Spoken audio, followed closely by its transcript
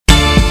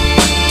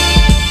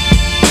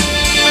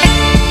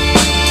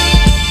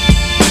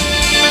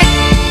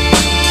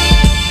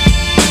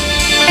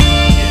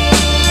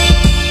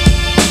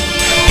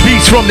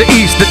from the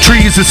east, the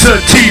trees is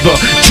sativa.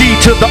 G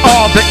to the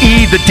R, the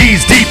E, the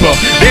D's deeper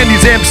than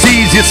these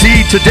MCs you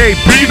see today.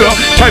 Breather,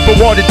 type of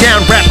watered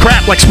down rap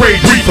crap like sprayed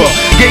reefer.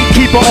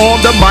 Gatekeeper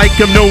on the mic,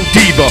 I'm no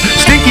diva.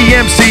 Stinky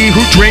MC who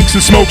drinks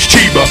and smokes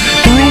cheaper.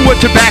 Through a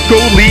tobacco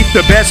leaf,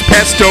 the best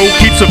pesto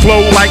keeps a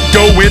flow like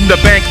dough in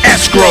the bank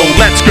escrow.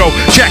 Let's go,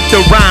 check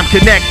the rhyme,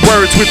 connect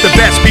words with the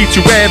best beats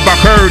you ever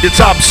heard. It's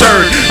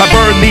absurd. I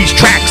burn these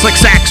tracks like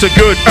sacks of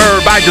good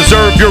herb. I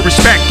deserve your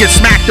respect, get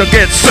smacked or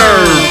get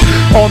served.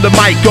 On the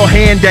mic or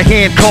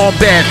hand-to-hand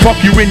combat.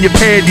 Fuck you in your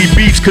petty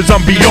beefs, cause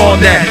I'm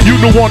beyond that. You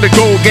don't wanna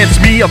go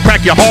against me, I'll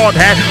crack your hard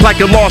hat. Like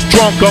a lost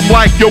drunk, I'm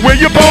like, yo, where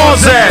your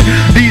bars at?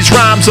 These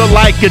rhymes are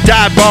like a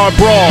dive bar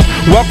brawl.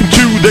 Welcome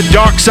to the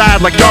dark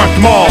side like Darth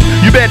Maul.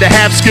 You better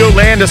have skill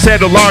and a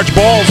set of large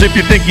balls if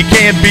you think you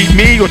can beat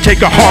me or take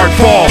a hard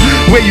fall.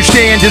 Where you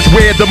stand is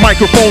where the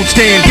microphone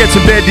stand gets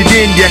embedded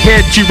in your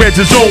head, she reads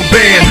his own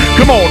band.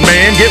 Come on,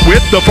 man, get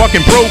with the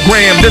fucking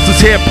program. This is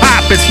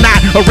hip-hop, it's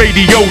not a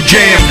radio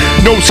jam.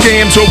 No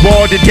scams or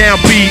watered down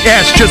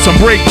BS, just some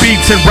break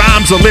beats and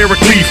rhymes are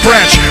lyrically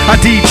fresh. I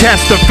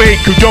detest the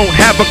fake who don't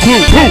have a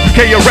clue who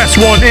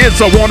KRS-One is.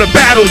 I wanna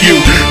battle you,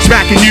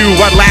 smacking you,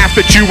 I laugh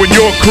at you and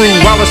your crew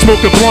while I smoke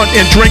a blunt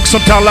and drink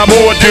some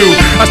Tullamore Dew.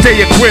 I stay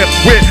equipped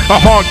with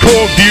a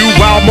hardcore view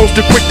while most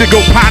are quick to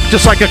go pop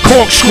just like a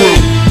corkscrew.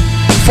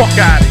 Fuck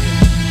out of here.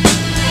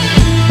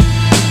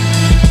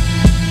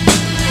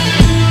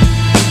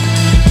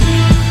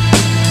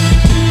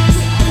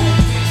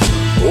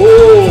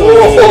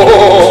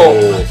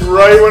 Oh,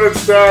 right when it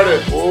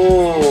started.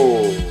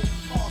 Oh,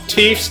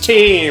 Chiefs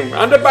team,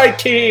 Underbite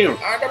team.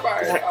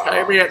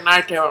 Maybe at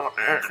night.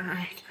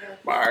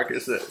 Mark,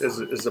 is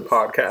the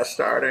podcast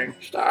starting?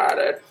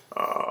 Started.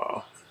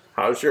 Oh,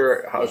 how's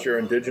your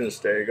Indigenous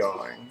Day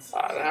going?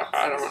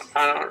 I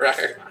don't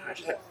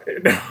recognize it.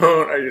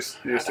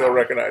 You still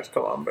recognize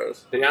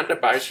Columbus? The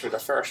Underbites were the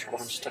first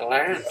ones to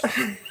land.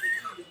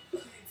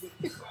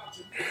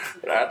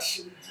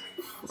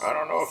 I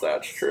don't know if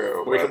that's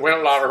true. We can win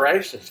a lot of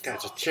races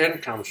because the chin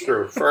comes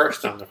through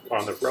first on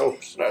the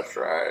ropes. That's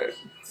right.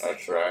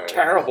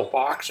 Terrible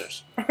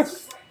boxers.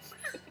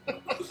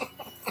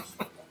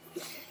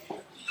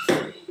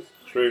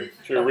 Should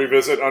we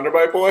revisit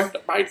Underbite Boy?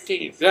 My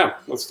team. Yeah,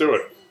 let's do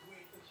it.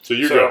 So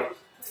you go.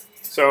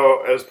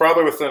 So it was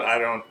probably within,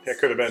 it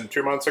could have been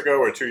 2 months ago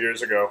or 2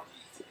 years ago.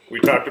 We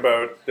talked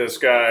about this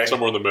guy.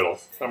 Somewhere in the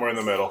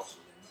middle.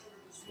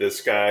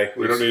 This guy.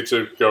 We don't need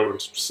to go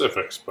into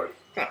specifics, but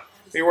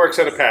he works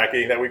at a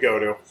packy that we go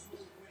to.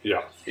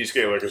 yeah.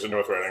 Eastgate Liquors in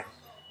North Reading.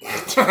 I'm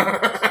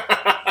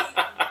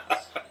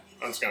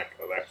just going to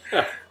go there.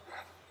 Yeah.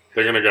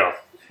 They're going to go.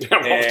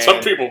 Yeah, well, some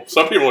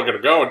people are going to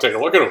go and take a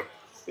look at him.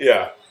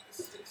 Yeah.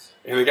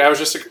 And the guy was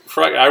just a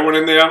prick. I went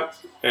in there,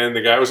 and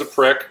the guy was a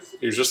prick.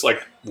 He was just,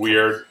 like,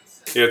 weird.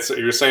 He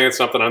was saying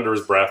something under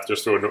his breath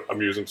just to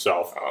amuse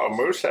himself. Oh,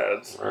 moose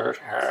heads. Moose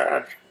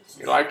heads.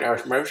 You like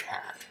those moose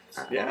heads?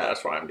 Yeah,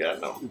 that's why I'm getting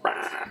them.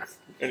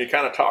 And he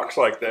kind of talks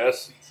like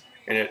this.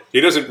 He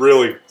doesn't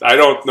really... I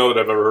don't know that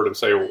I've ever heard him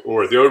say a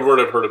word. The only word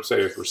I've heard him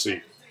say is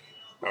receipt.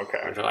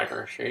 Okay. Would you like a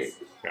receipt?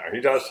 Yeah, he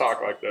does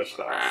talk like this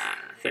stuff.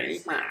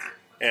 Receipt.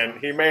 And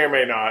he may or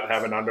may not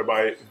have an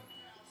underbite.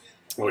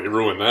 Well, you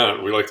ruined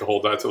that. We like to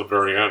hold that to the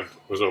very end.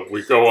 So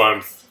we go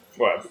on...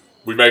 What?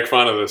 We make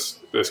fun of this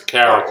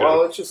character. Oh,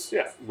 well, it's just,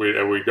 yeah.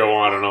 We go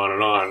on and on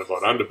and on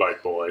about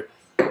Underbite Boy.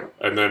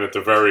 And then at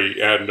the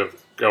very end of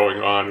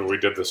going on, we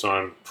did this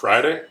on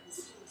Friday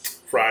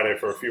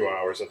for a few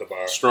hours at the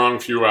bar. Strong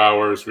few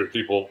hours with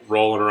people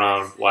rolling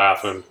around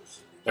laughing.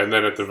 And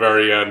then at the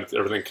very end,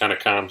 everything kind of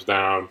calms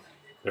down.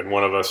 And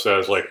one of us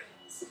says, like,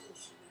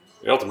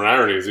 the ultimate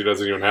irony is he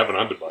doesn't even have an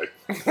underbite.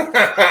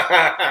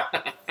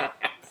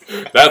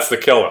 That's the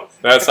killer.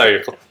 That's how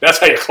you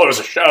close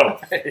a show.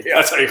 Yeah.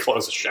 That's how you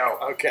close a show.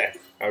 Okay.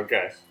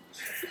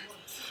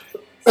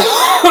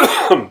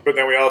 But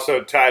then we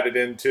also tied it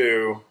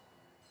into,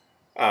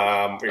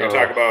 we're going to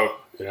talk about...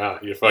 Yeah,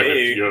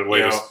 your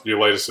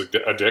latest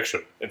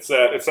addiction. It's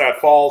that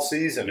fall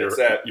season. Your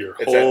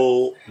It's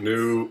whole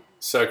new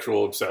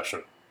sexual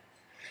obsession.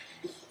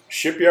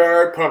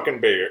 Shipyard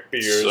pumpkin beers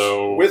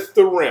with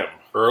the rim.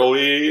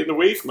 Early in the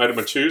week, might have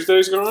been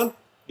Tuesdays gone.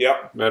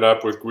 Yep. Met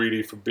up with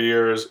Greedy for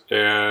beers,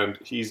 and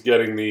he's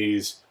getting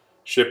these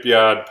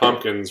Shipyard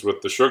pumpkins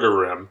with the sugar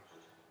rim.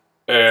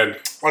 And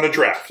on a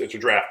draft. It's a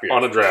draft beer.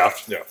 On a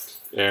draft. Yeah.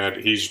 And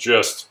he's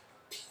just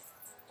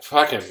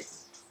fucking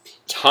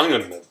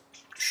tonguing the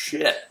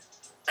shit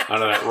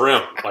out of that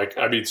rim. Like,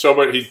 I mean,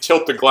 he'd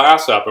tilt the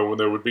glass up, and when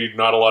there would be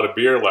not a lot of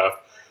beer left,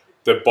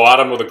 the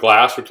bottom of the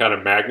glass would kind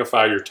of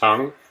magnify your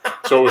tongue.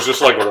 So it was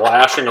just like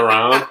lashing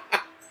around.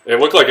 It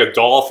looked like a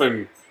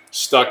dolphin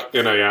stuck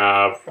in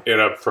a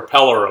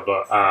propeller of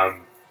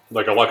a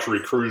luxury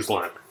cruise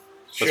liner.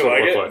 That's what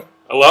it looked like.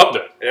 I loved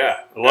it.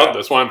 Yeah. I loved it.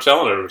 That's why I'm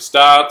telling her.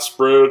 Start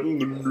spreading.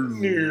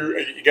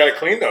 You got to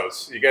clean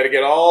those. You got to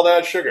get all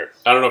that sugar.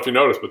 I don't know if you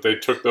noticed, but they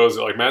took those.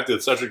 Like, Matt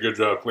did such a good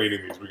job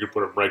cleaning these. We could put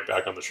them right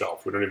back on the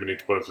shelf. We don't even need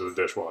to put them through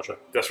the dishwasher.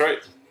 That's right.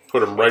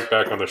 Put them right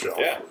back on the shelf.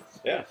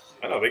 Yeah.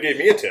 I know. They gave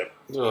me a tip.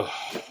 Ugh.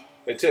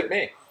 They tipped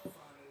me.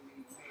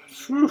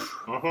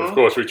 Of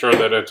course, we turned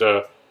that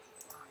into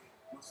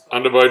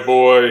Underbite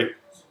Boy.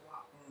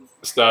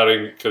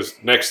 Starting because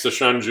next to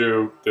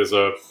Shunju, there's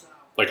a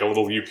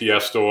little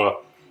UPS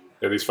store.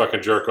 And these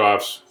fucking jerk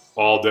offs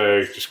all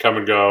day just come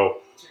and go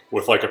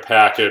with like a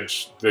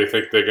package. They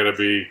think they're gonna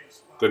be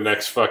the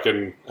next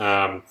fucking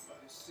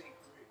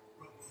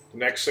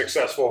Next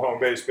successful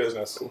home-based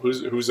business.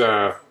 who's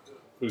Amazon?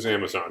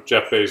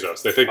 Jeff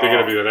Bezos. They think they're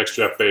gonna be the next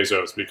Jeff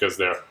Bezos because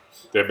they're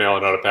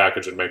mailing out a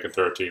package and making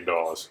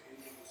 $13.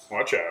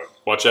 Watch out.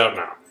 Watch out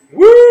now.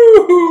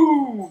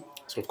 Woohoo!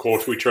 So of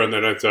course we turn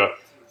that into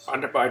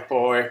Underbite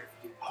Boy,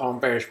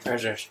 home-based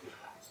business.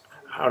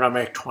 How to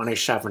make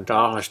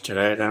 $27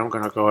 today? Then I'm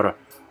gonna go to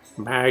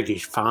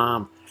Maggie's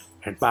farm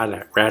and buy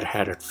that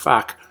red-headed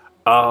fuck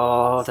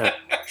all the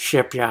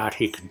shipyard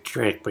he can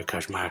drink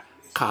because my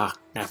cock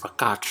never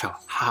got so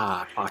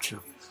hard watching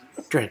him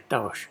drink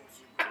those.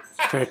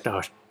 Drink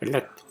those. You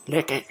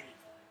lick it.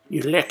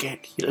 You lick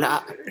it. You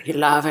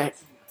love it.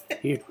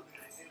 You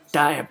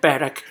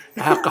diabetic,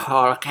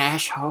 alcoholic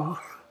asshole.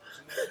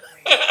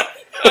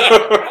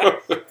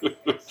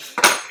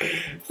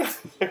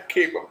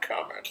 Keep them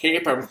coming.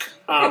 Keep him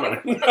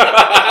coming.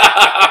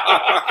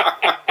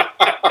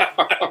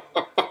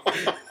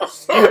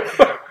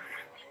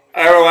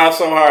 I laughed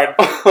so hard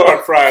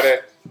on Friday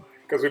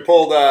because we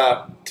pulled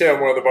Tim,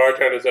 one of the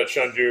bartenders at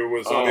Shunju,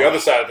 was on the other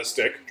side of the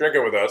stick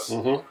drinking with us,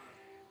 and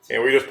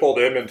we just pulled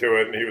him into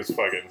it, and he was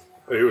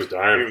he was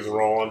dying. he was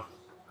rolling.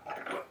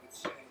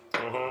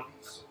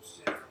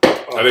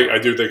 I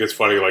do think it's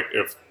funny, like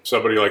if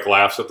somebody like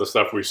laughs at the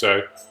stuff we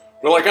say,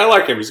 we're like, I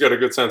like him. He's got a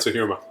good sense of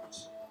humor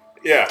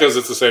Yeah, because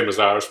it's the same as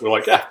ours. We're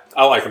like, yeah,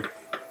 I like him.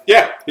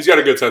 yeah, He's got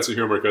a good sense of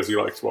humor because he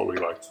likes what we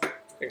like.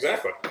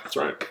 exactly. That's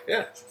right.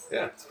 Yeah.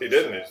 If he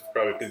didn't, he's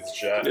probably a piece of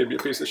shit. Maybe a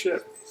piece of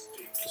shit.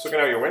 Just looking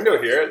out your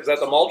window here. Is that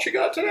the mulch you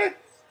got today?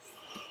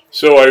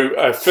 So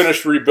I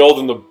finished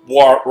rebuilding the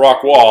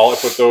rock wall. I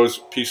put those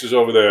pieces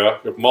over there.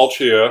 Got mulch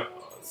here,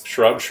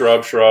 shrub.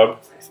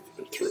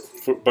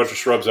 A bunch of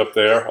shrubs up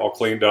there, all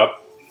cleaned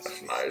up.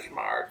 That's nice,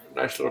 Mark.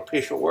 Nice little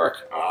piece of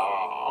work.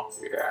 Oh,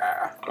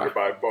 Yeah.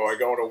 Underbite Boy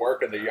going to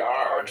work in the I'm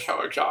yard.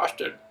 so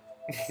exhausted.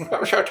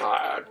 I'm so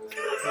tired.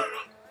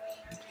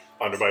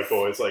 Underbite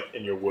Boy's like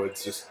in your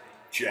woods, just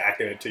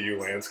jacking it to you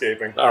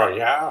landscaping. Oh,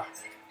 yeah.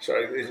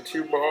 So these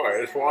two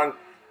boys,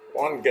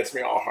 one gets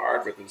me all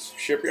hard with his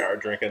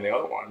shipyard drinking. The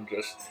other one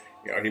just,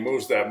 he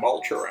moves that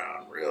mulch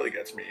around. Really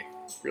gets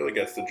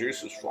the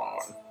juices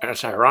flowing. And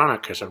it's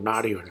ironic because I'm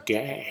not even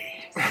gay.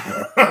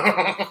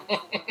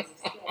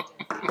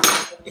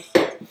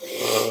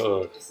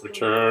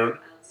 Return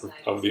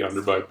of the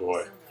Underbite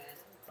Boy.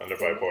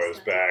 Underbite Boy is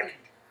back.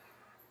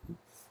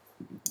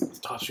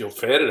 Thought you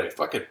fair today.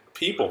 Fucking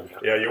people, man.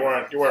 Yeah, you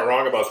weren't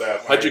wrong about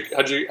that. How'd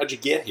you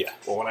get here?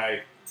 Well, when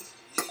I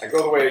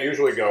go the way I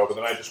usually go, but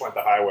then I just went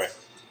the highway.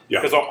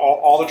 Yeah. Because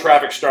all the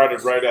traffic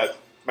started right at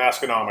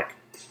Masconomic.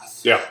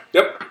 Yeah.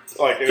 Yep.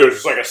 Like it Good. was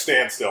just like a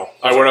standstill.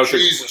 I went out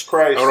Jesus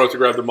Christ. I went out to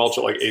grab the mulch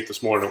at like 8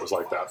 this morning. It was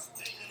like that.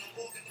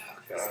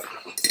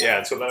 Yeah,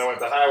 and so then I went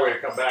the highway to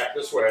come back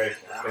this way,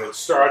 and it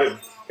started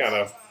kind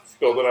of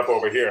building up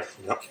over here.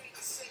 Yep.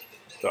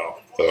 So,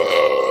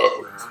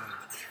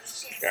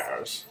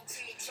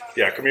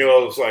 yeah,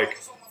 Camilo was like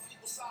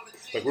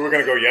we were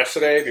gonna go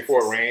yesterday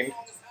before it rained.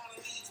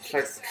 It's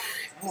like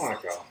I don't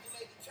want to go.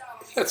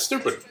 That's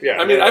stupid. Yeah,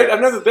 I mean, yeah.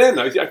 I've never been.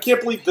 I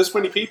can't believe this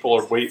many people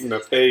are waiting to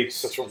pay.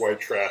 Such a white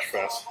trash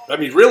fest. I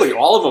mean, really,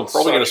 all of them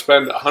probably going to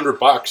spend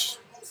 $100,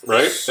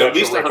 right? Such At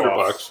least a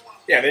ripoff. $100.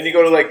 Yeah, and then you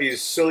go to like these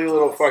silly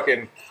little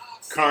fucking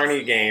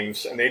carny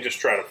games, and they just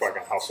try to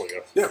fucking hustle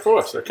you. Yeah, of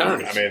course. They're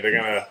carnies. I mean, they're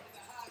gonna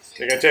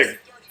take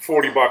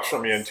 $40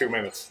 from you in 2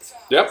 minutes.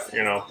 Yep.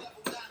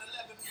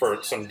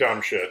 For some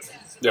dumb shit.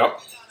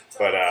 Yep.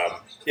 But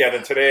yeah,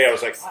 then today I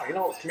was like,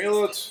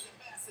 Camilo, it's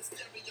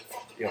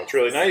it's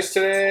really nice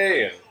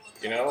today,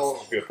 and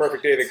it'll be a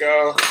perfect day to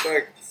go. It's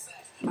like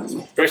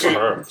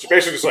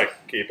basically just like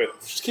keep it.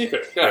 Just keep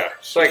it. Yeah.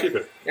 It's like keep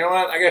it. You know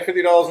what? I got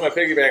 $50 in my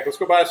piggy bank. Let's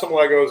go buy some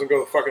Legos and go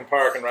to the fucking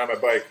park and ride my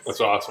bike.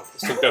 That's awesome.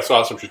 I think that's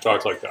awesome she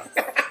talks like that.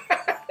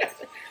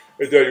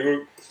 Hey, Dad,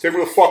 you take me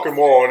to the fucking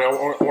mall, and I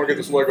want to get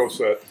this Lego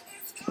set.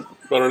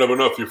 If I don't have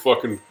enough, you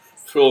fucking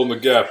fill in the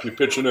gap. You're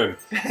pitching in.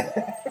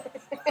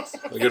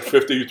 I get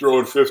 50, you throw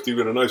in 50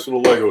 with a nice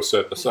little Lego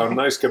set. That sound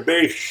nice,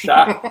 cabeche.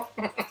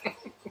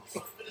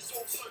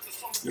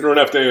 You don't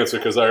have to answer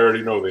because I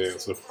already know the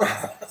answer.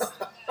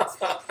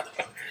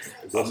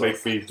 Don't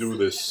make me do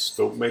this.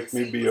 Don't make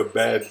me be a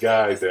bad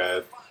guy,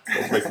 Dad.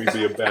 Don't make me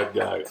be a bad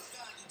guy.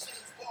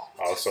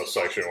 I was so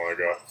psyched you want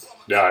to go.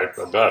 Yeah,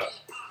 I bet.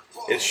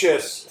 It's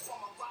just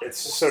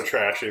so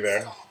trashy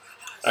there.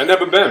 I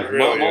never been. It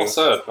really I'm all is.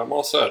 set. I'm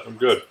all set. I'm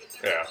good.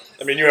 Yeah.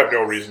 I mean, you have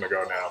no reason to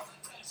go now.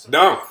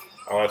 No.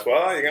 Unless,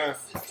 you're going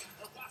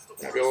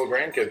to be a little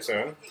grandkid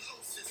soon.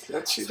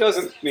 She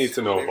doesn't need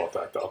to know about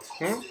that, though.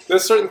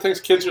 There's certain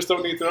things kids just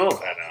don't need to know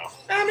about. I know.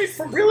 I mean,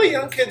 for really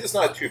young kids, it's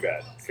not too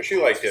bad. Because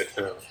she liked it.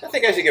 Yeah. I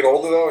think as you get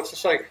older, though, it's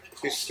just like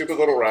these stupid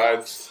little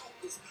rides.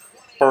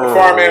 The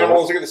farm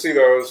animals, you get to see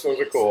those. Those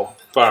are cool.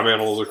 Farm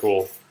animals are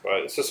cool. But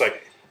it's just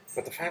like,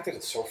 But the fact that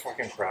it's so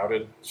fucking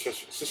crowded, it's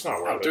just not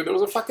Oh, worth dude, it. there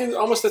was a fucking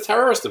almost a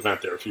terrorist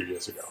event there a few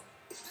years ago.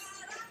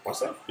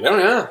 What's that?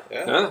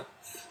 Yeah.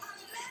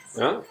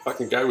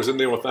 Fucking guy was in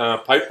there with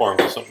pipe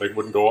bombs or something. They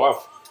wouldn't go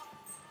off.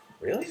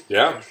 Really?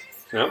 Yeah.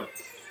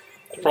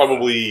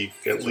 Probably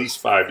at least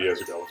 5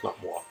 years ago, if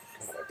not more.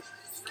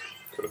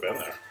 Could have been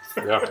there.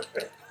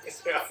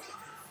 Yeah.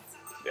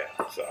 Yeah.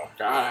 So.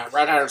 God,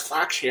 redheaded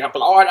fox here,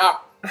 blow it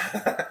up.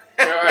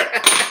 Good.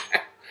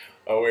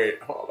 Oh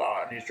wait, hold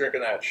on. He's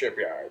drinking that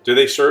Shipyard. Do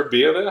they serve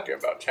beer there? Give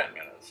about 10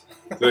 minutes.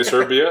 Do they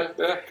serve beer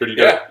there? Could you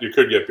get? You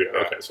could get beer.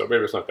 Okay, so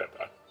maybe it's not that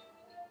bad.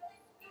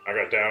 I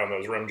got down on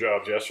those rim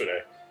jobs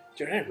yesterday.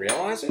 Dude, I didn't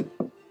realize it.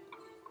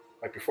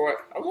 Like before,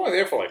 I was only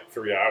there for like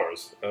 3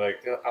 hours. And I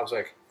was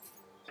like,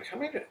 how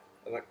many? I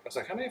was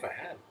like, how many have I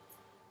had?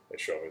 They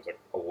showed me it was like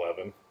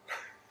 11.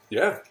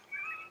 Yeah.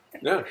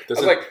 Yeah. I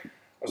was like,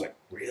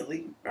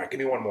 really? All right, give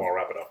me one more.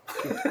 I'll wrap it up.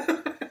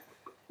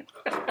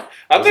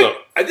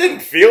 I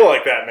didn't feel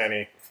like that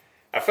many.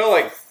 I felt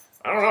like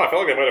I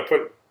felt like I might have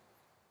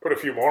put a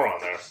few more on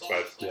there,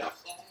 but Yeah.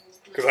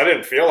 because I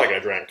didn't feel like I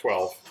drank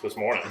 12 this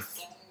morning.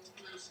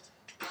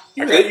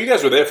 You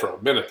guys were there for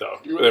a minute though.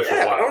 You were there for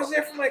a But I while. was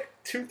there from like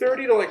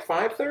 2:30 to like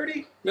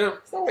 5:30. Yeah.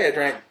 There's no way I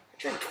drank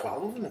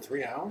 12 in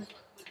 3 hours.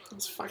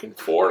 It's fucking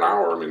 4 an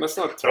hour. I mean, that's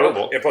not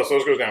terrible. And plus,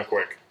 those go down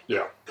quick.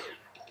 Yeah.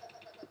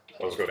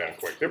 Those go down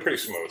quick. They're pretty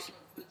smooth.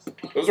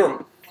 Those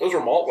are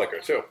malt liquor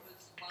too.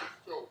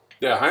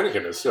 Yeah,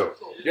 Heineken is too.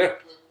 Yeah.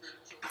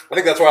 I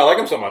think that's why I like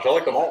them so much. I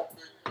like the malt.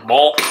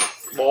 Malt.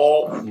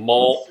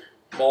 Malt.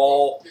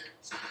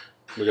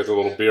 We got the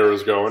little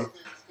beers going.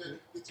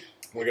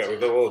 We got the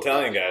little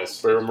Italian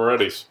guys. Beer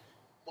Moretti's.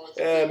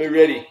 Yeah, me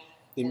ready.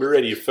 Hey,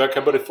 Moretti, you fuck.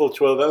 How about a full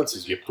 12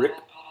 ounces, you prick?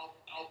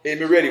 Hey,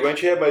 me ready. Why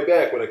don't you have my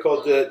back when I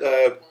called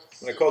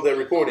that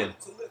report in?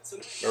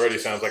 Already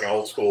sounds like an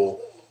old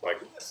school like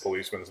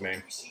policeman's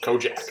name.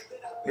 Kojak.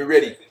 Me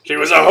ready. She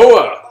was a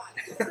whore.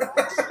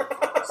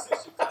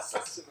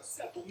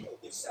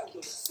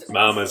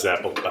 Mama's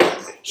apple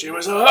pie. She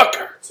was a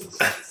hooker.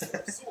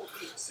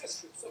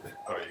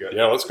 Oh, you got.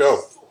 Yeah, let's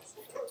go.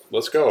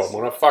 Let's go.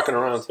 We're not fucking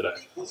around today.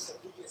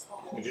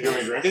 Did you do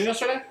any drinking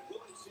yesterday?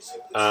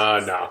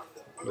 No.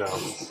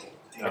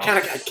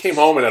 I came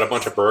home and had a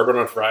bunch of bourbon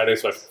on Friday,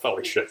 so I felt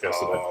like shit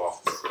yesterday. Oh.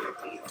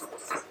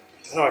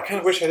 No, I kind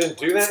of wish I didn't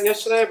do that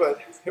yesterday, but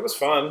it was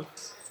fun.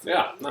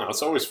 Yeah, no,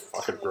 it's always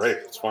fucking great.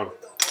 It's fun.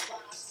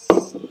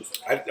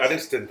 I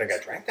just didn't think I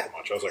drank that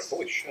much. I was like,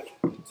 holy shit.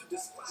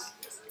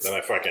 Then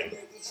I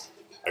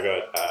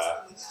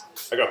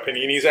got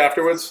paninis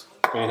afterwards.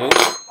 Mm-hmm.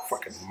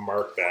 Fucking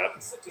mark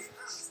that.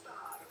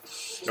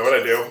 You know what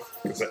I do?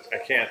 Because I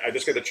can't. I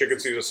just get the chicken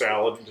Caesar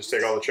salad and just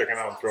take all the chicken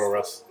out and throw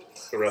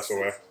the rest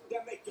away.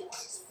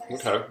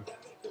 Okay.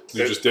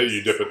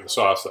 You dip it in the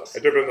sauce, though. I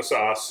dip it in the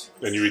sauce.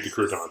 And you eat the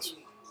croutons.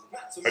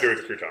 I do eat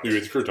the croutons. You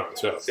eat the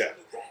croutons, yeah. Yeah.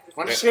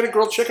 Why don't you just get a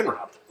grilled chicken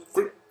wrap?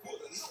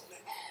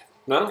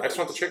 No? I just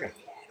want the chicken.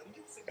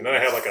 And then I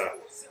have I don't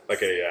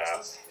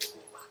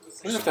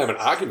have to have an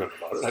argument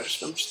about it. I'm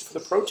just for the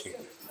protein.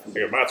 I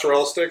got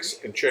mozzarella sticks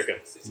and chicken.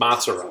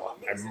 Mozzarella.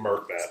 I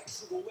murk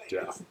that.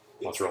 Yeah.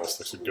 Mozzarella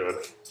sticks are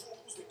good.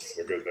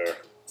 They're good there.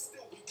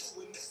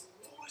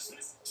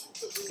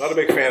 Not a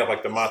big fan of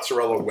like the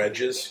mozzarella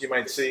wedges you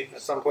might see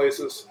at some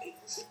places.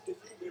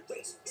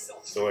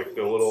 So like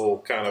the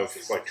little kind of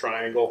like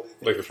triangle.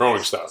 Like the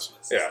throwing stars.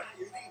 Yeah.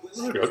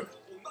 They're good.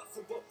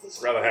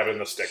 Rather have it in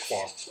the stick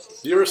form.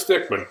 You're a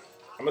stickman.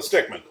 I'm a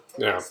stickman.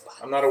 Yeah.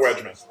 I'm not a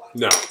wedgeman.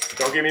 No.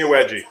 Don't give me a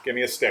wedgie. Give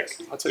me a stick.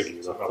 I'll take it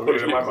easy. I'll put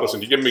it in my mouth.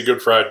 Listen, you give me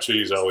good fried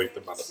cheese, I'll eat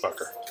the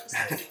motherfucker.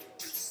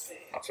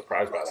 Not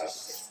surprised by that.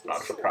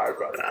 Not surprised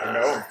by that. I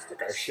know.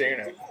 Look, I've seen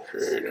it.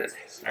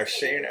 I've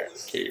seen it.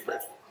 Keep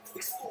it.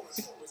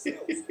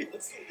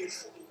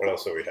 What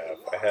else do we have?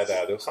 I had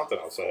there was something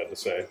else I had to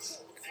say.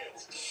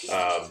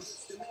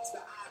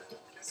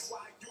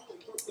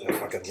 That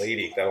fucking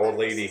lady, that old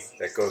lady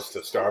that goes to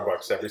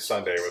Starbucks every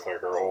Sunday with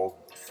like her old,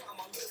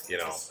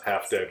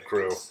 half-dead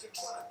crew.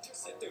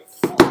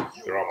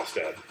 They're almost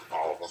dead,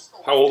 all of them.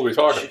 How old are we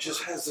talking? She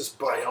just has this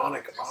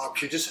bionic arm.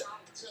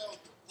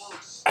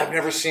 I've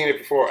never seen it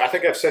before. I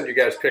think I've sent you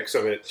guys pics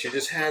of it. She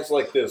just has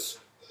like this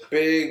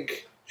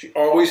big. She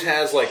always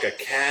has like a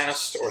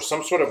cast or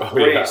some sort of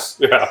brace,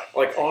 Yeah.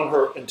 like on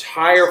her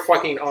entire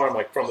fucking arm,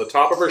 like from the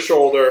top of her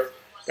shoulder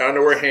down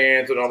to her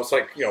hands, and almost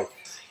like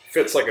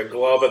fits like a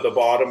glove at the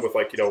bottom with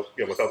like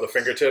without the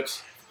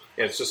fingertips.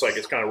 And it's just like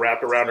it's kind of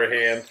wrapped around her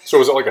hand.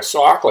 So is it like a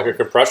sock, like a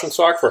compression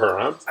sock for her,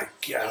 huh? I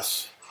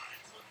guess.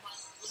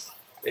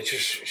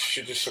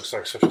 She just looks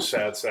like such a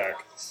sad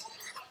sack.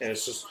 And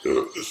it's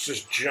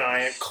this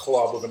giant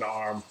club of an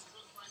arm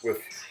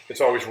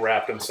it's always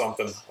wrapped in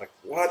something. Like,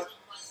 what?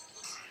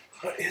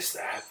 What is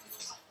that?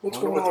 What's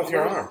going on with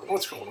your arm?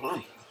 What's going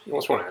on? You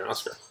almost want to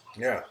ask her.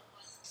 Yeah.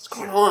 What's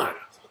going on?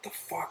 What the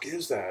fuck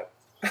is that?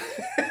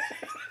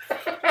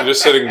 You're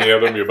just sitting near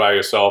them, you're by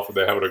yourself, and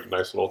they're having a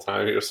nice little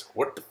time. You just,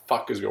 what the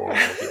fuck is going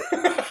on with you?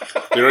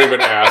 You don't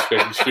even ask,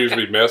 excuse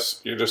me, miss.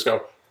 You just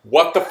go,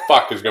 what the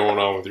fuck is going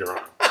on with your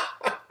arm?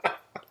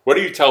 What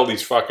do you tell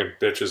these fucking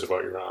bitches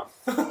about your arm?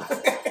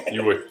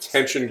 You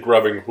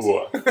attention-grubbing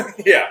whore.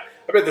 Yeah,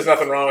 I bet there's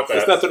nothing wrong with that.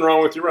 There's nothing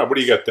wrong with your arm. What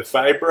do you got, the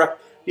fibra?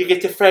 You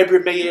get the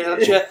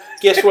fibromyalgia?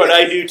 Guess what?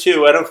 I do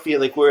too. I don't feel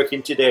like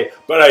working today,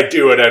 but I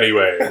do it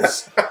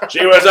anyways.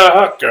 She was a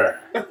hooker.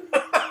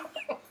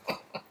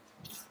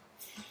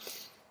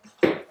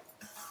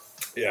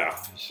 Yeah,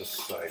 it's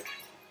just like...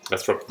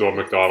 That's from Norm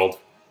Macdonald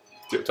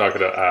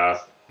talking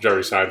to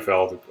Jerry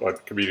Seinfeld,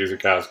 comedians and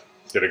cast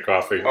getting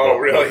coffee. Oh,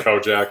 really?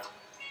 Kojak.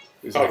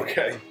 He's like,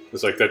 Okay.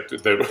 It's like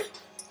that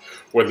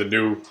when the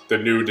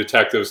new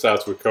detective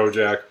starts with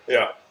Kojak.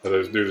 Yeah. And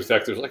those new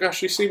detectives are like, oh,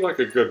 she seemed like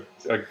a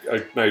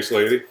nice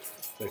lady.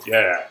 Like,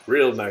 yeah,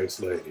 real nice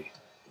lady.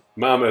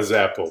 Mama's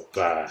apple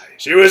pie.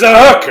 She was a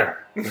hooker.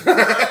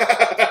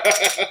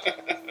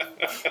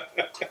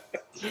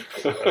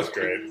 That's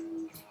great.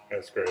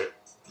 That's great.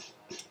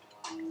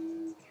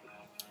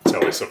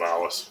 Telly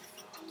Savalas.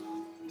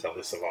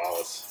 Telly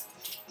Savalas.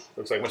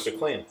 Looks like Mr.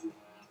 Clean.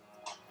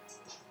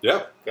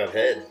 Yeah. That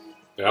head.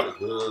 Yep.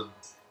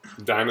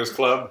 Diners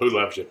Club. Who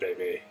loves you,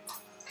 baby?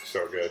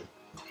 So good.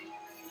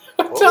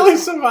 Telly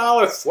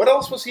Savalas. What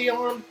else was he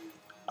on?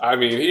 I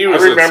mean, he I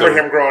was. remember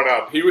him growing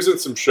up. He was in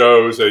some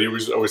shows. He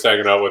was always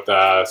hanging out with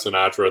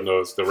Sinatra and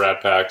the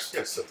Rat Packs.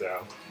 Just sit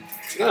down.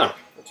 Yeah.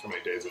 That's too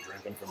many days of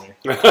drinking for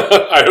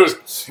me.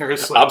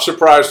 Seriously. I'm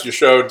surprised you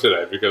showed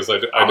today because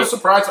I was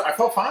surprised. I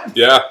felt fine.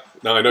 Yeah.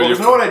 No, I know Well, you.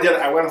 you know what I did?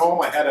 I went home.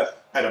 I had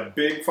a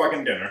big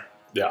fucking dinner.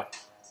 Yeah.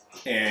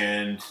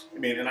 And I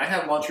mean, and I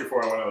had lunch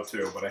before I went out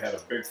too, but I had a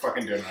big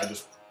fucking dinner. I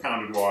just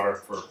pounded water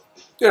for,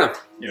 Yeah.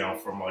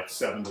 from like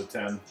 7 to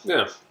 10.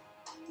 Yeah.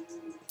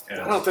 And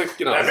I don't think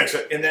that makes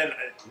it. And then,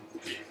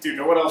 you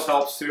know what else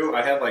helps too?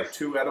 I had like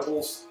 2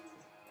 edibles,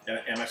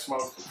 and I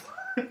smoked.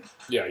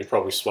 Yeah, you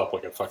probably slept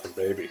like a fucking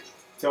baby.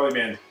 Tell you,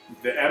 man,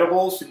 the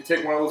edibles. If you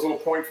take one of those little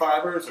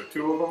 0.5ers or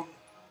 2 of them,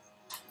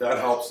 that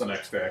helps the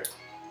next day.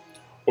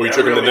 Or you That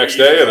took it the really next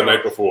day or eases the out.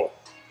 night before?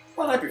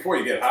 Well, the night before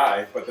you get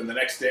high, but then the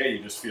next day you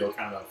just feel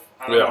kind of.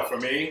 I don't know. For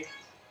me,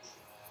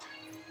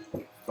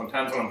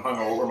 sometimes when I'm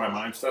hungover, my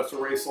mind starts to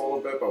race a little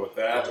bit, but with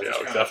that, it's just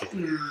Yeah, kind of,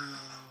 definitely.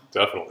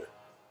 Definitely.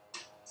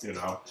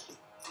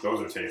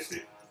 those are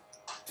tasty.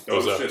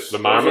 Those are- just the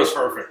those Marmors?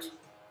 are perfect.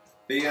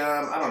 The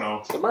I don't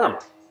know, The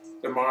Marmor.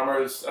 the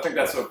Marmors. I think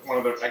that's one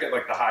of the. I get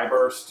like the high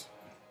burst.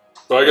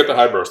 So I get the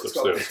high burst It's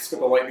too. got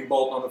the lightning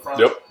bolt on the front.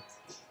 Yep.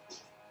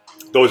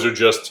 Those are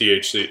just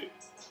THC,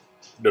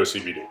 no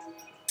CBD.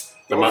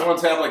 The Those Mar-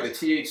 ones have like the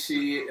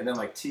THC and then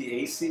like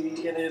TAC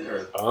in it,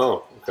 or Oh,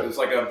 okay. there's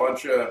like a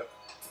bunch of.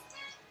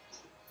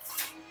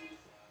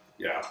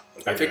 Yeah.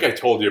 I think I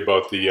told you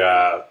about we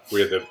had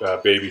the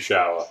baby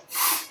shower.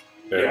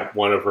 And Yeah.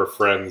 one of her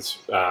friends'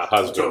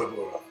 husband. Totally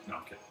blew it up. No,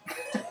 I'm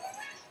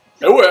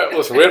kidding.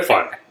 Listen, we had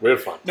fun. We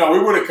had fun. No, we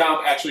would have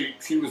come. Actually,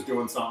 she was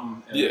doing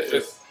something. And Yeah, it's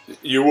just,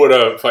 You would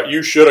have.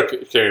 You should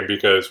have came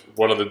because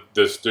one of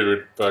this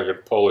dude, fucking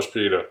Polish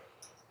Peter,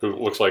 who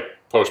looks like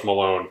Post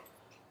Malone.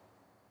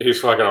 He's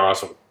fucking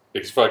awesome.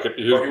 He's fucking.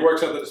 he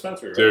works at the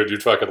dispensary, right? Dude,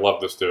 you'd fucking love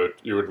this dude.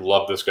 You would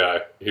love this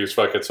guy. He's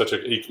fucking such a.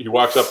 He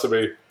walks up to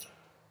me,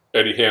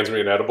 and he hands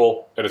me an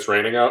edible, and it's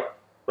raining out.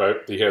 Right?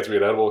 He hands me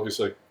an edible. He's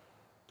like,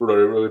 "Bruno, I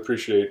really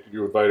appreciate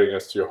you inviting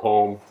us to your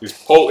home." He's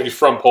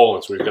from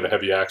Poland, so he's got a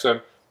heavy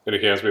accent, and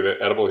he hands me the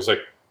edible. He's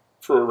like,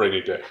 "For a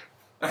rainy day."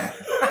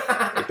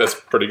 Like, that's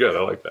pretty good.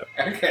 I like that.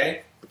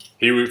 Okay.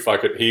 He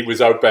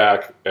was out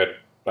back, and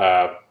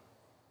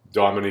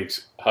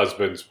Dominique's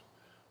husband's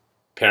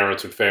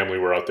parents and family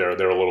were out there.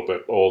 They're a little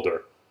bit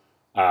older.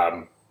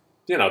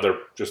 They're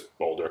just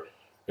older.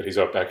 And he's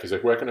out back. He's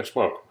like, "Where can I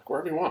smoke?" I'm like,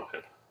 "Wherever you want,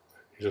 man."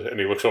 And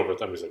he looks over at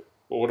them. He's like,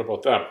 "Well, what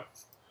about them?"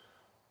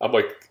 I'm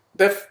like,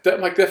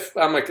 I'm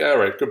like, all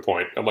right, good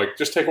point. I'm like,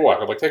 just take a walk.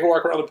 I'm like, take a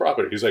walk around the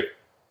property. He's like,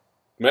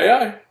 "May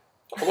I?"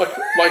 I'm like,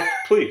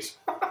 please.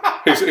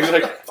 He's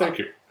like, "Thank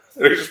you."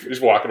 And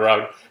he's walking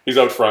around. He's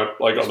out front,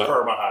 like He's on the.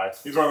 perma high.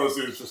 He's one of those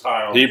dudes just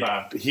high all the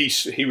time.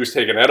 He was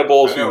taking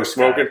edibles. I He know was this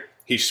guy. smoking.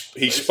 He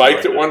to spiked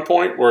like at that. one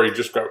point where he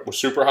just was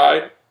super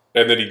high,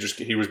 and then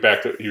he was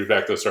back to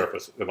the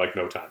surface in like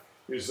no time.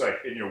 He's like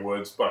in your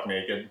woods, buck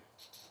naked.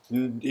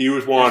 He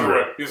was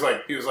wandering. He was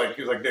like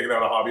digging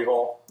out a hobby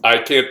hole, I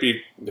can't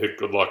be. Hey,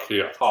 good luck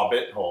here.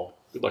 hobbit hole,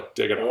 Good luck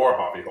digging or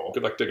hobby hole.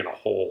 Good luck digging a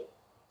hole.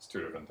 It's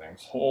 2 different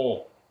things.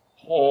 Hole.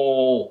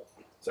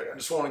 It's like I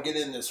just want to get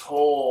in this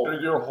hole.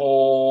 Dig your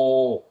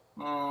hole.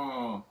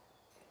 Mm.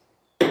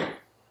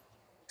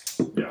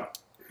 Yeah,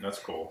 that's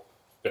cool.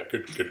 Yeah,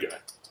 good guy.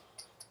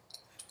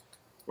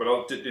 What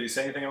else? Did he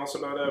say anything else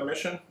about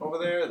Mission over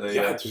there?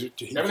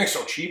 Everything's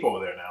so cheap over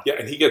there now. Yeah,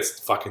 and he gets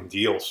fucking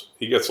deals.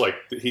 He gets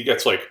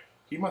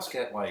He must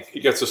get like. he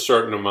gets a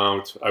certain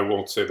amount. I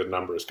won't say the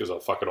numbers because I'll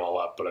fuck it all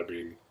up. But I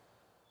mean,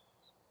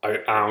 an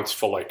ounce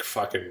for like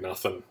fucking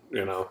nothing.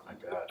 My God.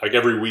 Like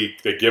every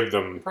week they give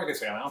them. Probably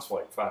gets an ounce for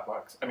like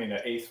 $5. I mean,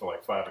 an eighth for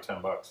like $5 or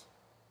 $10.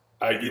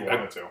 If you I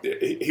wanted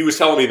to, he was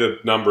telling me the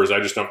numbers. I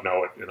just don't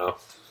know it.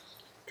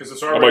 because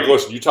it's I'm already. like,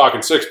 listen, you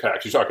talking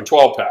 6-packs? You talking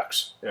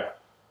 12-packs? Yeah,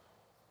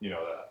 you know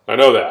that. I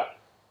know that.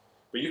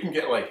 But you can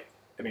get like,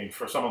 I mean,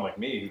 for someone like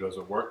me who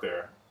doesn't work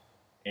there,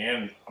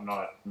 and I'm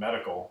not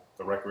medical,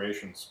 the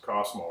recreations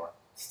cost more.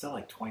 It's still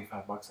like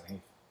 $25 an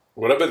eighth.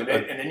 What about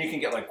And then you can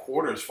get like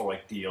quarters for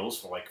like deals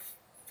for like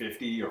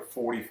 50 or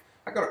 40.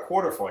 I got a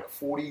quarter for like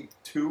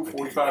 42,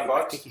 45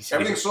 bucks.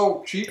 Everything's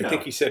so cheap now. I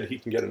think he said he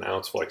can get an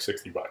ounce for like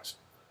 $60.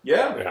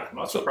 Yeah, Yeah, I'm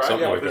not so- surprised.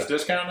 something Yeah, like with this that.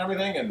 discount and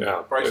everything, and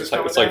Yeah, prices it's like,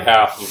 coming it's like down.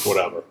 half of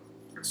whatever.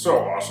 It's so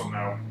awesome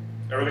now.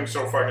 Everything's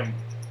so fucking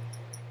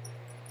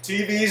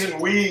TVs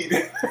and weed.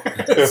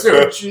 It's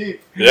so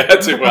cheap. Yeah,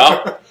 it's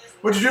well.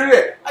 What'd you do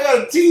today? I got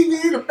a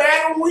TV and a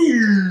bag of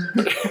weed.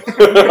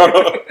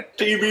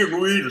 TV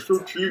and weed is so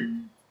cheap.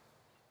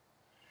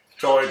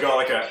 Totally had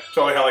like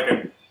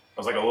I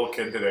was like a little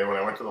kid today when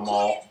I went to the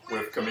mall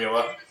with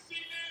Camila,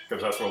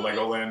 because that's where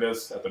Legoland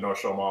is at the North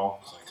Shore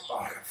Mall. I was like, oh,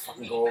 I gotta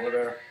fucking go over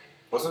there.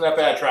 Wasn't that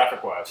bad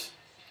traffic wise?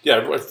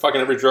 Yeah,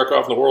 fucking every jerk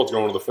off in the world's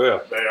going to the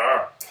fair. They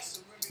are.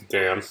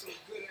 Dan.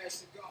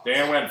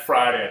 Dan went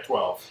Friday at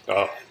 12.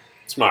 Oh,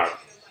 smart.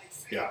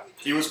 Yeah,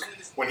 he was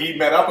when he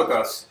met up with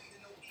us.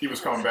 He was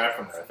coming back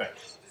from there, I think.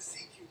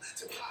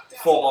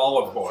 Full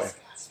olive boy.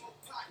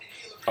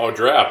 Oh,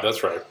 Drab,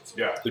 that's right.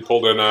 Yeah. He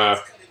pulled in,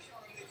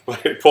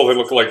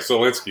 looking like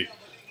Zelensky.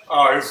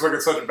 Oh, he was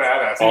looking such a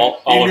badass. He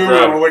Olive knew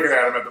Drab. we were looking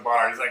at him at the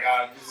bar. He's like,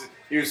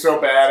 he was so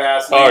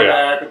badass. Oh, leaned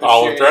yeah. back with the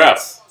Olive Drab.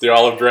 shades. The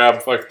Olive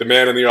Drab, like the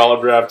man in the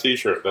Olive Drab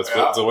t-shirt. That's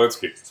Yeah.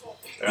 Zelensky.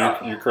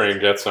 Yeah. Ukraine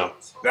gets some.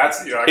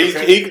 That's, I can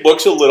say He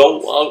looks a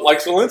little like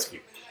Zelensky.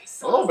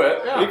 a little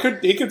bit. Yeah. He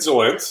could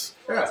Zelensky.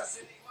 Yeah.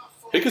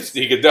 He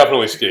could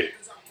definitely ski.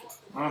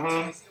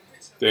 Mm-hmm.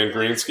 Dan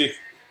Greensky.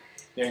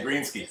 Dan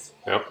Greensky.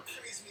 Yep.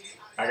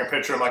 I can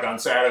picture him like on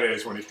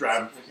Saturdays when he's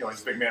driving.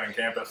 He's a big man on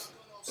campus.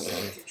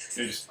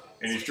 He's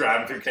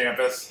driving through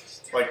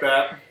campus like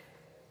that.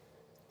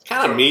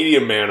 Kind of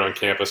medium man on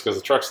campus because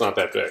the truck's not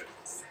that big.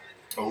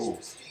 Ooh.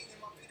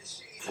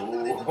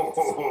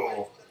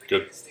 Ooh.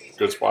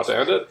 Good spot to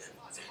end it.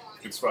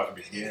 Good spot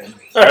to begin.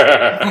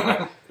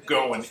 Going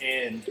Going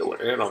in.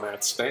 in on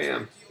that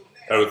stand.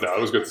 That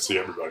was good to see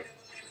everybody.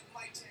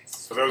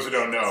 For those who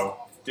don't know,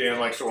 Dan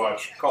likes to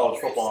watch college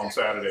football on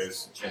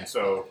Saturdays, and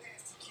so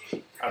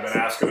I've been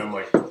asking him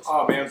like,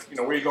 "Oh man,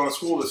 where are you going to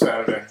school this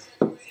Saturday?"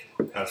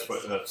 That's.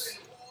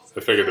 I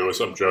figured there was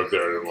some joke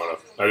there. I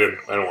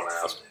didn't want to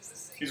ask.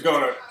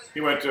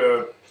 He went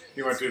to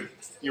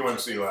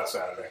UNC last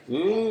Saturday.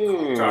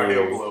 Tar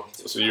Heel Blue.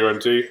 It's a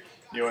UNT.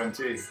 UNT.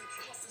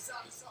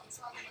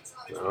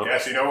 No. Yeah,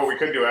 so you know what we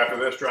could do after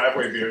this?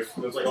 Driveway beers.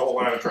 There's like a whole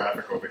line of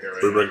traffic over here.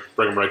 We Right?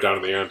 bring them right down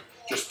to the end.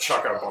 Just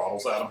chuck our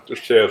bottles at them.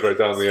 Just chairs right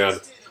down to the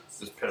end.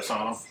 Just piss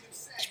on them.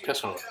 Just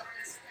piss on them.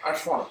 I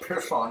just want to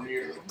piss on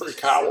you. Free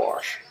car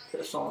wash.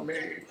 Piss on me.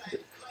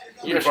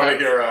 Yes, Funny I,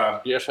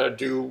 hear yes, I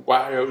do.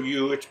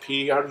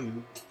 YOUHP on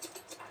you.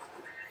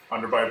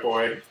 Underbite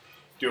Boy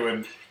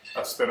doing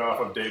a spin-off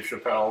of Dave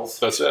Chappelle's.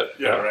 That's it.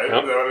 Yeah, right?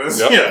 Yep. Is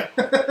that what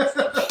it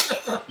is?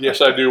 Yep. Yeah. Yes,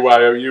 I do.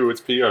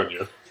 YOUHP on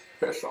you.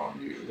 Piss on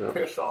you. Yep.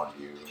 Piss on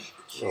you.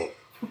 Oh.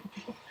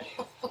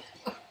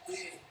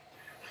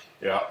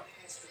 Yeah.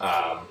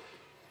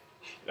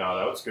 No,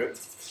 that was good.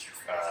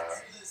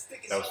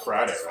 That was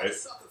Friday, right?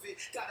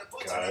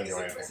 God, I didn't do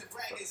anything.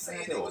 I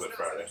did a little bit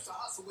Friday.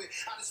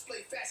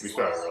 We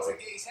started early.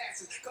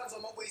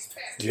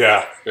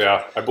 Yeah.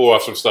 I blew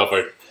off some stuff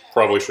I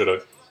probably should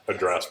have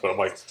addressed, but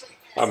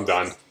I'm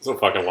done. It's a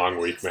fucking long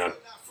week, man.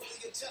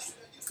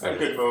 A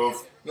good move.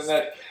 Then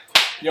that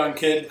young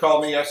kid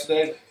called me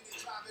yesterday.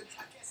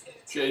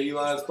 Jay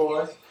Eli's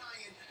boy.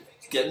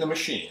 Get in the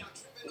machine.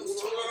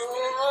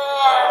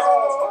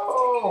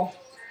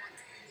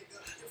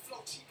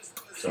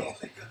 So,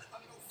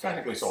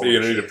 technically sold. Are you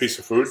gonna need a piece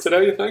of food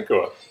today, you think,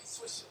 or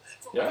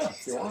Yeah,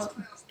 if you want.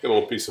 get a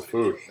little piece of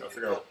food? Gotta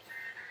figure out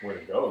where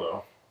to go,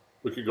 though.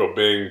 We could go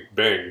Bing.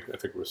 I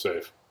think we're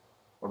safe.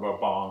 What about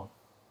bong?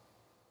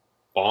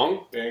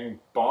 Bong? Bing,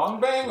 bong,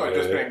 bang, or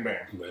just bing,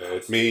 bang?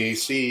 Let me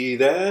see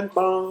that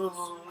bong.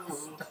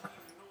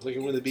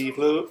 Looking with the beef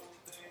loop.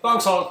 Thong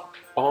song.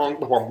 Bong,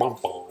 bong, bong,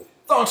 bong.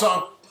 Thong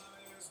song.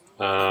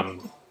 Yeah,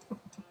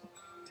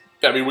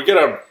 I mean, we get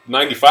a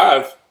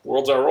 95.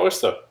 World's our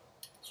oyster.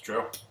 It's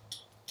true.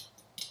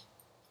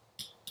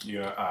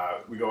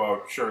 We go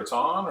out shirts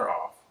on or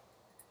off?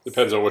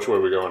 Depends on which way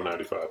we go on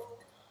 95.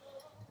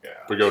 Yeah.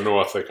 If we go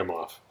north, they come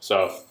off.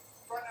 South,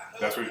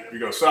 That's what we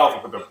go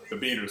south and put the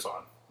beaters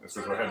on. That's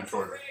because we're heading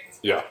toward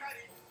yeah.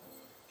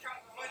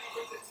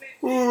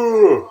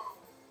 Ooh.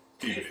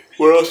 Peabody.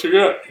 What else you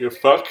got? You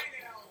fuck?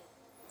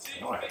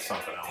 I know I had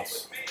something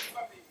else.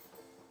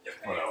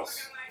 What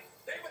else?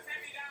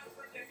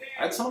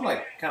 I had someone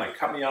kind of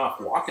cut me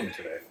off walking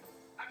today.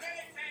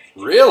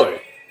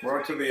 Really? We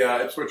went to the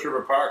Ipswich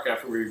River Park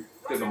after we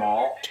did the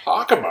mall.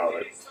 Talk about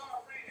it.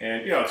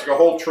 And, it's like a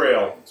whole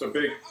trail. It's a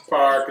big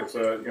park. It's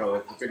like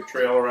a big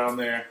trail around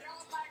there.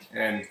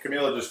 And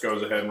Camila just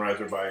goes ahead and rides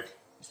her bike.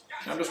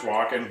 And I'm just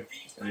walking,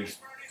 and these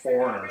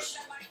foreigners,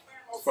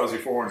 fuzzy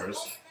foreigners,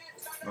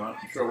 not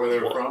sure where they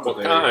were from, but What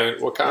they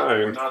kind? What were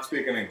kind? not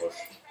speaking English.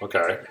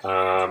 Okay.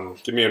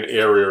 Give me an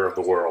area of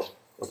the world,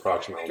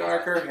 approximately.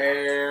 Darker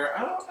hair,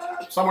 I don't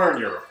know, somewhere in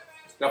Europe.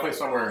 Definitely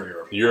somewhere in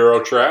Europe.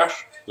 Euro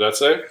trash? Does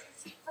that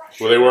say?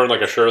 Were they wearing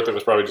like a shirt that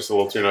was probably just a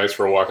little too nice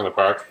for a walk in the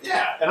park?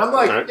 Yeah, and I'm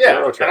like, Right, yeah,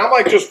 they're okay. and I'm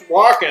like just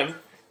walking,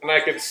 and I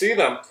could see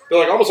them. They're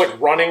like almost like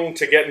running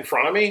to get in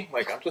front of me.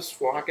 Like I'm just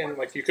walking,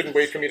 like you couldn't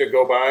wait for me to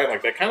go by.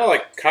 Like they kind of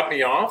like cut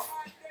me off,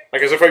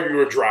 like as if you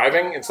were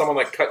driving and someone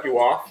like cut you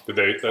off. Did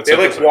they? That's They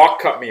like interesting.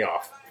 cut me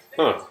off.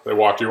 Huh? They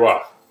walked you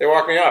off. They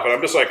walk me off, and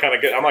I'm just like kind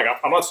of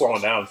I'm not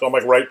slowing down, so I'm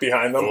like right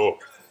behind them. Oh,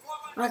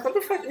 I'm like, what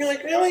the fuck? You're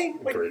like, really?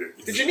 Like,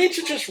 great. did you need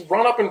to just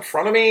run up in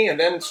front of me and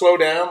then slow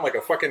down like a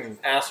fucking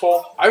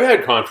asshole? I've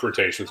had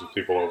confrontations with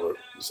people over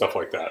stuff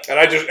like that.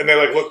 And they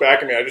like look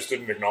back at me. I just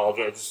didn't acknowledge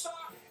it.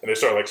 And they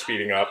start like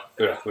speeding up.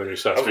 Yeah, then you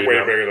start I was speeding way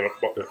up. bigger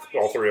than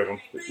all three of them.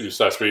 You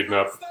start speeding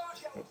up.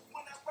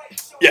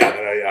 Yeah,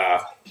 then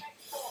I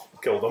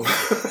killed them.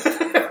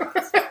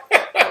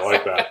 I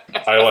like that.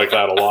 I like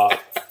that a lot.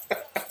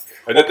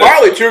 I did that.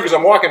 Partly too because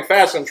I'm walking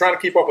fast and I'm trying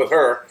to keep up with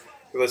her.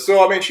 Because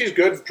I mean, she's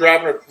good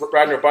riding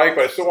her bike,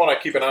 but I still want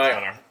to keep an eye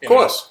on her. Of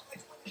course.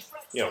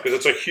 You know, because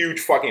it's a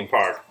huge fucking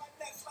park.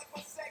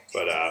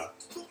 But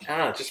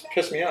it just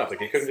pissed me off.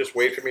 Like, you couldn't just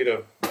wait for me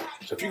to.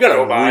 So if you got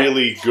Go a by.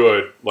 really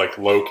good like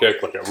low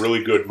kick, like a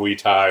really good Muay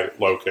Thai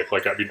low kick,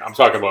 like I mean, I'm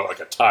talking about like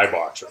a Thai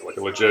boxer, like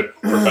a legit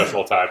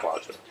professional Thai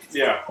boxer,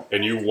 Yeah.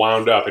 and you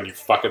wound up and you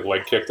fucking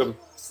leg kicked them,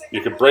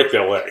 you could break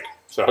their leg.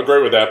 So how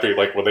great would that be?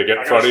 Like when they get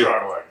in front of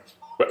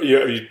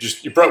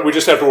you, but we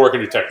just have to work on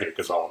your technique.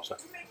 Is all I'm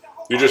saying.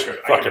 You just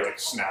fucking like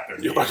snap their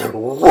you knees.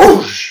 fucking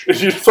whoosh, and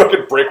you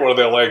fucking break one of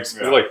their legs.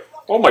 Yeah. You're like,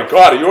 oh my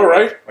god, are you all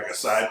right? Like a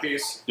side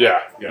piece. Yeah.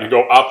 Yeah. You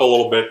go up a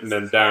little bit and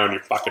then down. You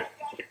fucking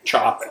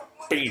chop it.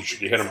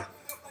 Beach. You hit him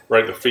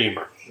right in the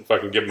femur. If I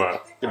can give him I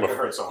could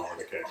hurt someone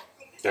with a kick.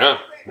 yeah.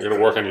 You're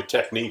gonna work on your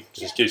technique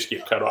just in case you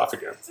get cut off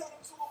again.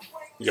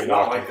 You get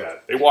Not walked. like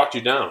that. They walked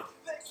you down.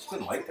 Just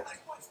didn't like that.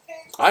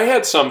 I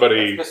had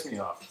somebody, Pissed me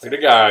off. I had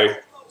a guy.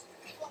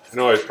 I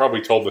know I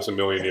probably told this a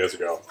million years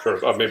ago. Sure,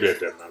 maybe I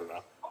didn't. I don't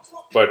know.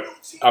 But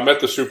I'm at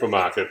the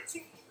supermarket,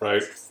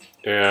 right?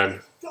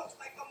 And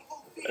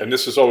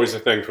this is always a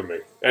thing for me.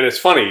 And it's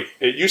funny.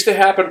 It used to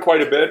happen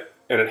quite a bit,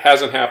 and it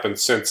hasn't happened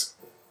since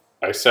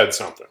I said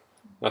something.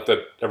 Not that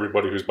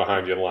everybody who's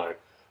behind you in line,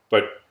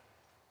 but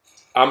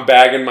I'm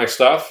bagging my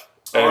stuff.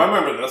 Oh, And, I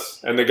remember this.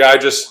 and the guy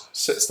just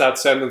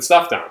starts sending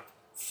stuff down.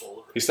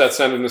 He starts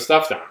sending the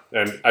stuff down.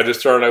 And I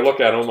just turn and I look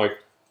at him like,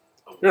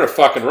 you're in a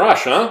fucking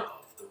rush, huh?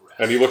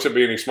 And he looks at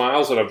me and he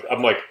smiles, and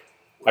I'm like,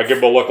 I give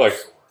him a look like,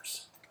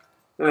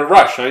 you're in a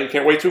rush, huh? You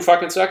can't wait 2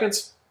 fucking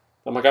seconds?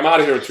 I'm like, I'm out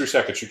of here in 2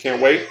 seconds. You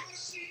can't wait?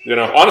 You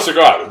know, honest to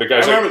God, the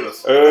guy's I like, remember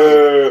this.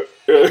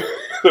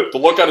 the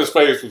look on his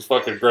face was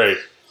fucking great.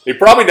 He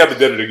probably never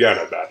did it again,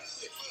 I bet.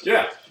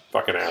 Yeah.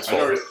 Fucking I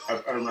asshole.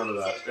 remember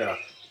that. Yeah.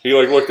 He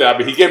like looked at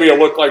me. He gave me a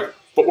look like,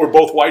 but we're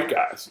both white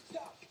guys.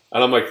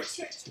 And I'm like,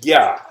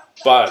 yeah,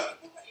 but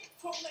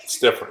it's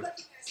different.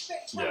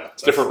 Yeah.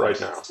 It's different right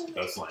now.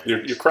 That's lame.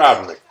 You're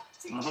crowding me.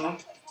 Mm-hmm. I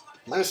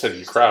might have said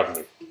you're crowding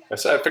me. I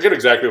forget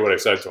exactly what I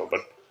said to him,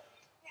 but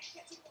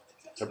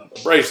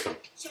I braced him.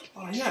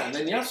 Oh, yeah. And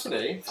then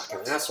yesterday.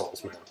 Fucking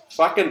assholes, man.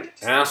 Fucking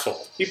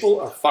assholes. People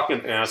are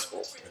fucking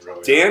assholes.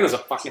 Really Dan is a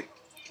fucking...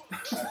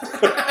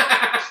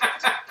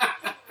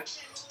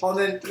 Well,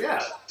 then,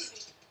 yeah.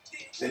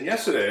 Then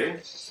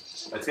yesterday,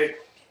 I take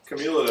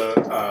Camila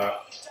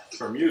to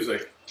for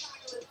music,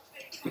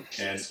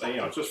 and you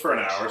know, just for an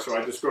hour. So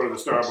I just go to the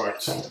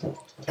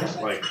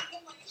Starbucks, like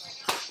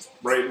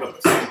right in the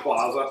same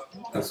plaza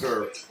as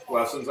her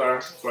lessons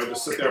are. So I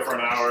just sit there for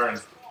an hour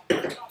and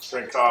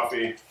drink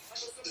coffee,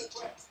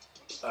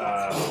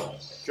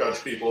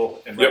 judge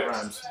people, and write Yep.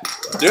 rhymes.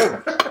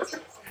 Yeah.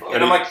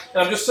 And I'm like,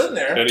 and I'm just sitting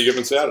there. Any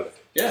given Saturday.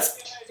 Yeah,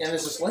 and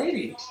there's this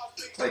lady,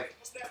 like,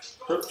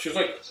 she's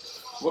like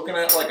looking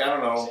at like I don't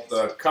know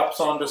the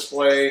cups on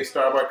display,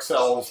 Starbucks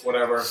sells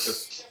whatever,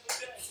 just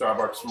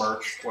Starbucks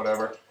merch,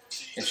 whatever,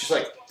 and she's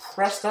like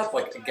pressed up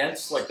like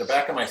against like the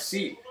back of my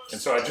seat,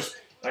 and so I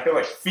could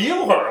like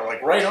feel her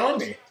like right on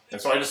me, and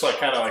so I just like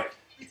kind of like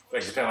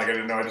pretend like I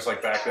didn't know, I just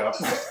like backed up,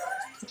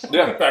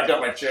 Yeah. backed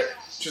up my chair.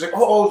 She's like,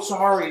 oh,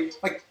 sorry,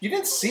 like you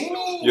didn't see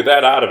me, You're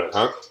that out of it,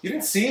 huh? you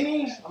didn't see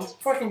me, I'm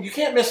fucking, you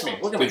can't miss me.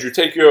 Look at me. Did you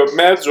take your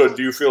meds, or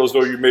do you feel as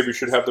though you maybe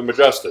should have them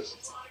adjusted?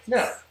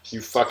 Yeah.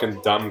 You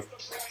fucking dumb...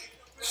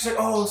 She's like,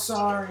 oh,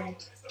 sorry.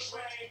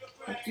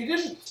 Like, you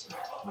didn't.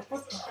 Like,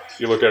 what the?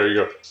 You look at her, you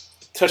go,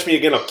 touch me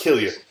again, I'll kill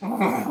you.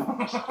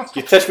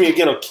 You touch me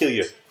again, I'll kill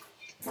you.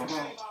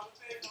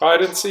 Oh, I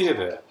didn't see you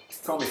there.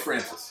 Call me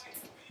Francis.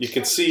 You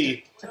can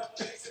see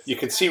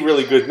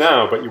really good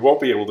now, but you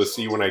won't be able to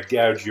see when I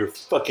gouge your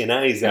fucking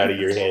eyes out of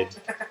your head.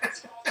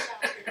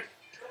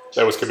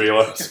 That was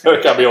Camila.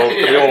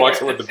 Camila walks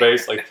in with the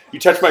bass, like, you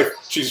touch my...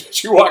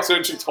 She walks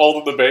in, she's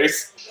holding the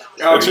bass.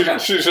 Oh, And yeah.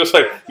 she's just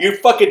like, you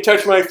fucking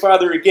touch my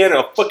father again,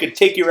 I'll fucking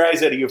take your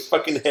eyes out of your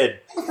fucking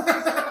head.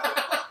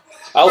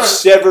 I'll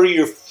sever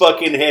your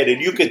fucking head,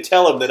 and you can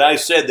tell him that I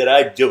said that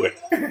I'd do it.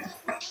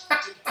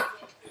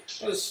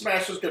 Just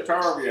smash his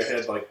guitar over your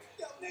head like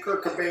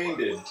Kurt Cobain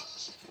did.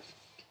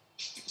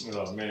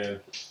 Oh, man.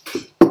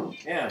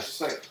 Yeah, it's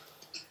just like...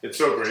 It's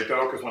so great,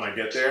 though, because when I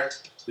get there,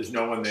 there's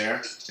no one there.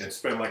 And it's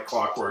been like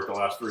clockwork the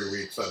last 3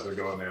 weeks. I've been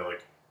going there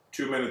like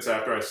 2 minutes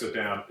after I sit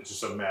down, it's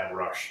just a mad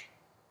rush.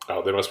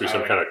 Oh, there must be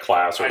some kind of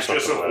class or I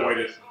something. just avoid like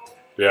it.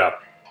 that. Yeah.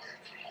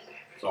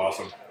 It's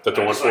awesome. That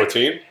the I just,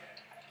 114?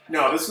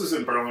 No, this is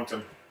in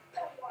Burlington.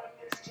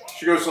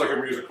 She goes to like a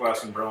music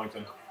class in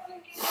Burlington.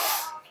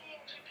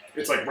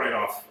 It's like right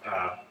off.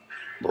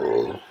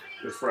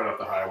 It's right off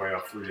the highway,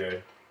 off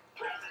 3A,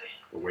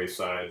 the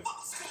wayside.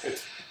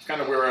 It's kind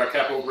of where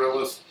Capitol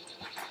Grill is.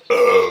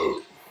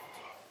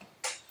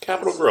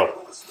 Capitol Grill.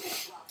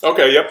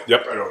 Okay, yep.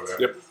 Right over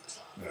there. Yep.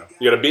 Yeah.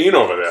 You got a bean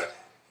over there.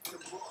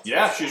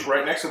 Yeah, she's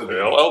right next to the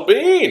building. LL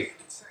Bean.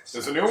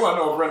 There's a new one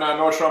over in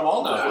Nordstrom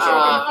Mall now. Just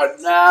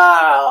opened.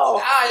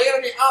 No. You're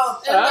gonna be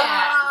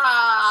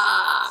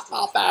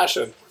All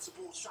fashion.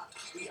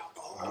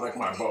 I like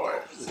my boy.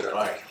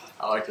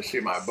 I like to see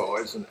my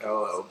boys in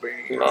LL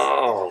Bean.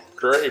 Oh,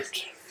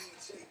 great.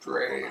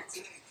 Great.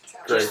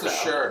 Great. Just the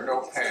shirt,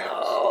 no pants.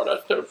 Oh,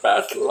 that's the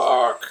best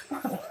look.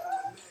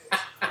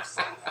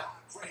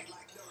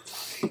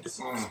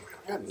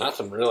 I got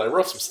nothing really. I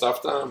wrote some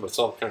stuff down, but it's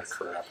all kind of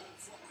crap.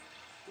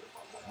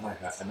 I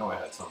know I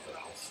had something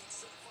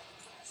else.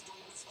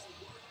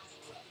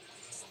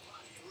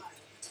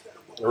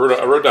 I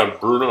wrote down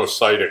Bruno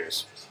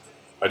sightings.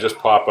 I just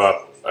pop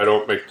up. I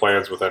don't make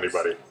plans with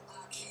anybody.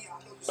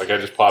 Like, I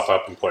just pop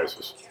up in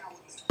places.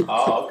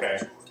 Oh, okay.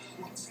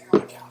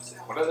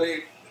 What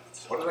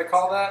do they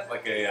call that?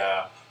 Like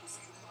a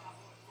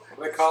what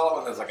do they call it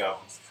when there's like a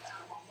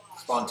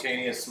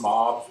spontaneous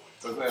mob?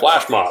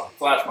 Flash mob.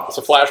 Flash mob. It's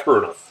a Flash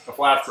Bruno. A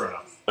flash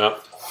Bruno. Yeah.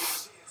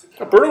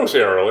 Bruno was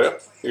here earlier.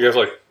 You guys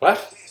like,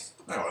 what?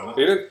 No, it wasn't.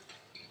 He didn't.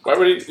 Why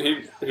would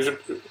he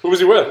who was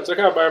he with? He's like,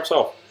 oh, by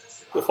himself.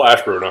 The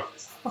Flash Bruno.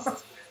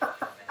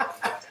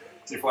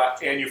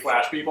 You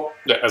flash people?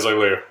 Yeah, as I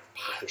leave.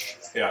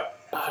 Yeah.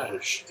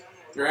 Page.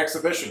 You're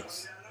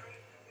exhibitionists.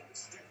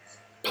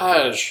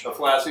 Page. The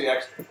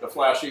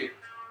flashy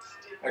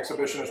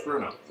exhibitionist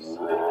Bruno.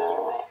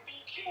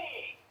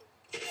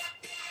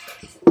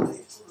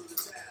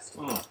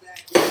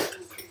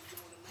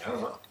 I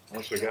don't know. How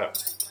much we got?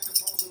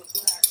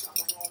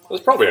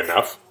 That's probably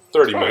enough.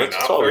 30 Probably minutes.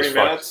 enough. It's all 30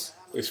 minutes.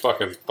 These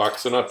fucking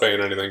fucks are not paying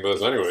anything for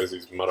this anyways,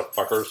 these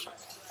motherfuckers.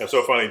 That's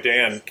so funny.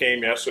 Dan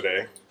came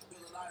yesterday.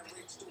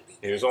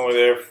 He was only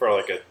there for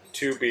like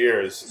 2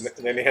 beers,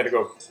 and then he had to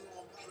go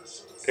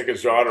pick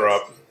his daughter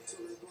up.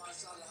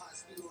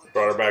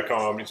 Brought her back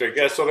home. He's like,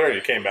 "Yeah, still there." And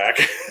he came back.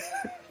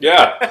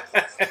 Yeah.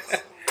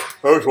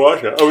 I was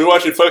watching it. I was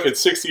watching fucking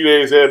 60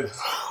 Days In.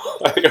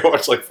 I think I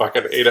watched like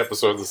fucking 8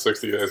 episodes of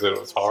 60 Days In. It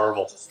was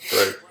horrible.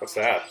 Right. What's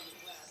that?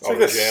 It's like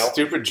this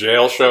stupid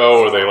jail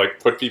show where they like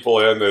put people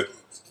in that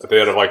they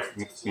had to like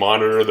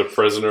monitor the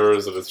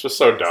prisoners, and it's just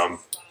so dumb.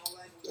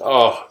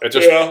 Oh, it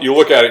just you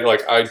look at it, you're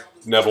like, I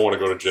never want to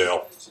go to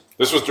jail.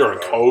 This was during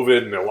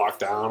COVID, and they're locked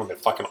down, and they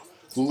fucking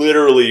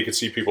literally you could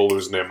see people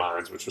losing their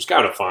minds, which was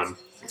kind of fun.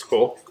 It's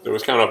cool. It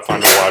was kind of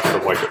fun to watch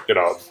from like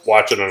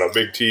watching on a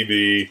big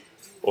TV,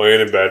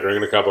 laying in bed,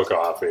 drinking a cup of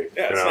coffee.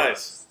 Yeah, it's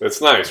nice.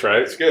 It's nice,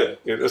 right? It's good.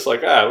 You're just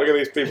like, look at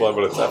these people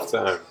having a tough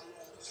time.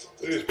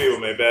 These people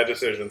made bad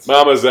decisions.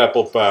 Mama's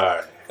apple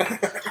pie.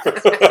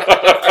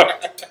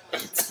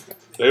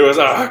 There was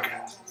a hug.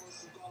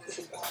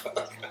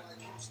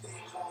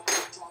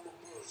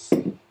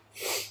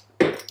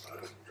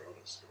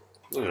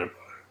 Didn't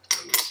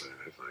say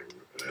anything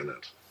in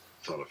it.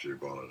 Thought if you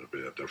wanted to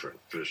be a different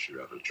fish, you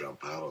had to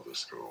jump out of the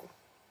school.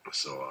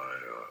 So I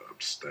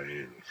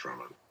abstained from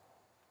it.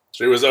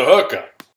 She was a hooker.